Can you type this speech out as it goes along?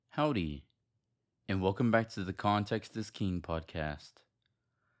Howdy, and welcome back to the Context is King podcast.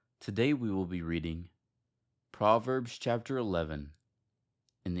 Today we will be reading Proverbs chapter 11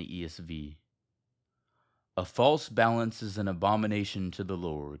 in the ESV. A false balance is an abomination to the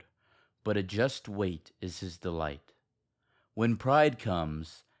Lord, but a just weight is his delight. When pride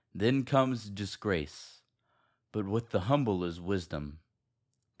comes, then comes disgrace, but with the humble is wisdom.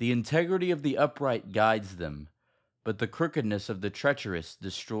 The integrity of the upright guides them, but the crookedness of the treacherous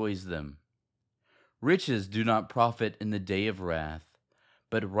destroys them. Riches do not profit in the day of wrath,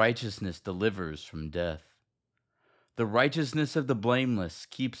 but righteousness delivers from death. The righteousness of the blameless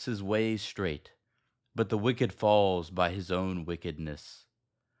keeps his way straight, but the wicked falls by his own wickedness.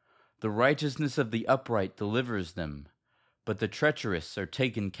 The righteousness of the upright delivers them, but the treacherous are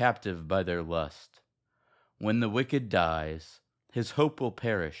taken captive by their lust. When the wicked dies, his hope will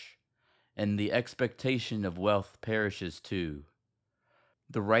perish, and the expectation of wealth perishes too.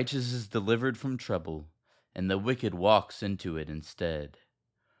 The righteous is delivered from trouble, and the wicked walks into it instead.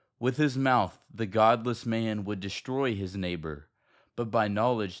 With his mouth the godless man would destroy his neighbor, but by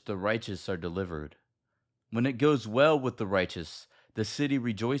knowledge the righteous are delivered. When it goes well with the righteous, the city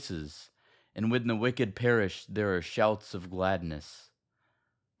rejoices, and when the wicked perish, there are shouts of gladness.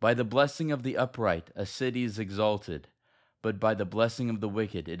 By the blessing of the upright a city is exalted, but by the blessing of the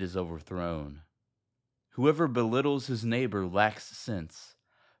wicked it is overthrown. Whoever belittles his neighbor lacks sense,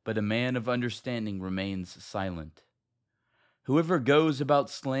 but a man of understanding remains silent. Whoever goes about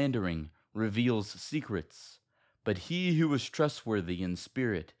slandering reveals secrets, but he who is trustworthy in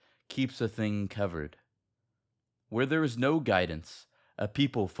spirit keeps a thing covered. Where there is no guidance, a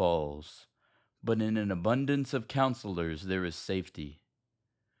people falls, but in an abundance of counselors there is safety.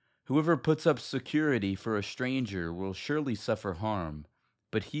 Whoever puts up security for a stranger will surely suffer harm,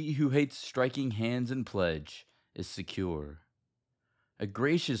 but he who hates striking hands in pledge is secure. A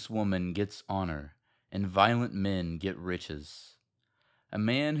gracious woman gets honor, and violent men get riches. A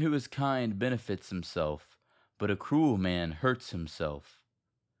man who is kind benefits himself, but a cruel man hurts himself.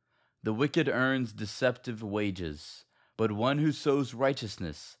 The wicked earns deceptive wages, but one who sows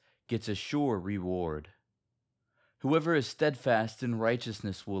righteousness gets a sure reward. Whoever is steadfast in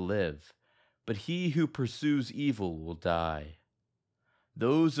righteousness will live, but he who pursues evil will die.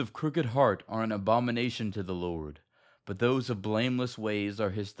 Those of crooked heart are an abomination to the Lord, but those of blameless ways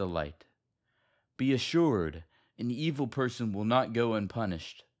are his delight. Be assured, an evil person will not go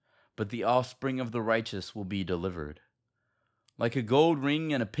unpunished, but the offspring of the righteous will be delivered. Like a gold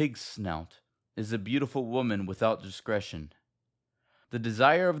ring in a pig's snout is a beautiful woman without discretion. The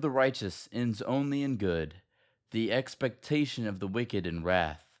desire of the righteous ends only in good, the expectation of the wicked in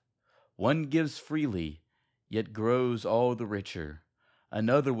wrath. One gives freely, yet grows all the richer.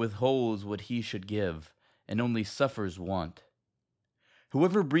 Another withholds what he should give, and only suffers want.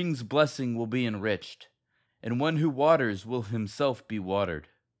 Whoever brings blessing will be enriched, and one who waters will himself be watered.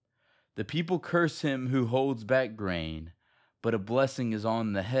 The people curse him who holds back grain, but a blessing is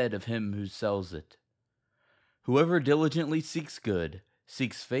on the head of him who sells it. Whoever diligently seeks good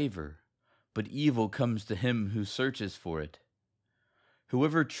seeks favor, but evil comes to him who searches for it.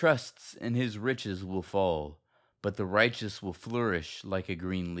 Whoever trusts in his riches will fall, but the righteous will flourish like a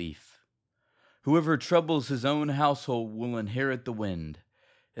green leaf. Whoever troubles his own household will inherit the wind,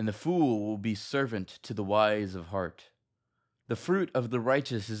 and the fool will be servant to the wise of heart. The fruit of the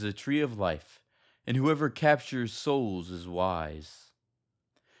righteous is a tree of life, and whoever captures souls is wise.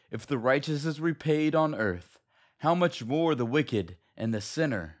 If the righteous is repaid on earth, how much more the wicked and the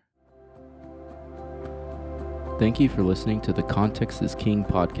sinner? Thank you for listening to the Context is King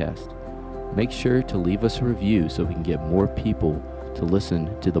podcast. Make sure to leave us a review so we can get more people to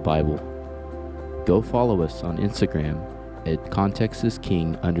listen to the Bible. Go follow us on Instagram at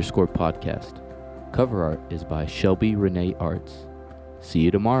contextisking_podcast. Cover art is by Shelby Renee Arts. See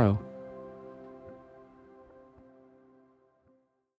you tomorrow.